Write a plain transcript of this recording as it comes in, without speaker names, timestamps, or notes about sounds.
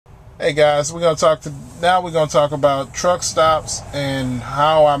Hey guys, we're gonna talk about truck stops and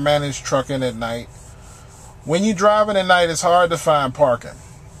how I manage trucking at night. When you're driving at night, it's hard to find parking.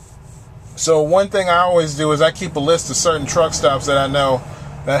 So one thing I always do is I keep a list of certain truck stops that I know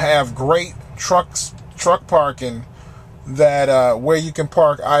that have great truck parking that where you can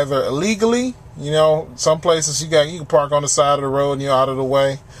park either illegally. You know, some places you can park on the side of the road and you're out of the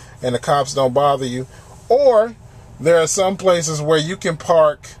way, and the cops don't bother you. Or there are some places where you can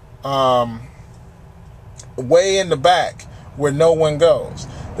park way in the back where no one goes.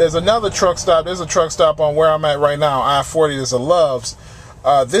 There's another truck stop. There's a truck stop on where I'm at right now, I-40. There's a Love's.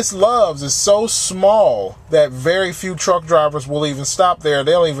 This Love's is so small that very few truck drivers will even stop there.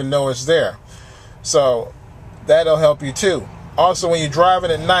 They don't even know it's there. So that'll help you too. Also, when you're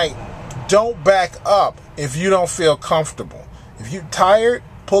driving at night, don't back up if you don't feel comfortable. If you're tired,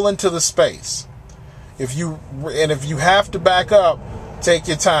 pull into the space. If you have to back up, take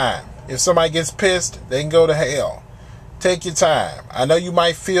your time. If somebody gets pissed, they can go to hell. Take your time. I know you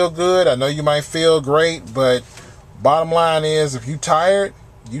might feel good. I know you might feel great, but bottom line is, if you tired,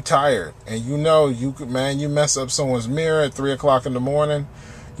 you tired. And you know, you mess up someone's mirror at 3 o'clock in the morning.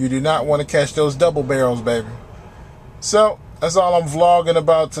 You do not want to catch those double barrels, baby. So, that's all I'm vlogging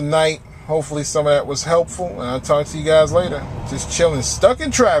about tonight. Hopefully some of that was helpful, and I'll talk to you guys later. Just chilling, stuck in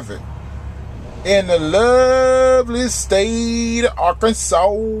traffic in the lovely state of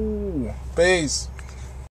Arkansas. Peace.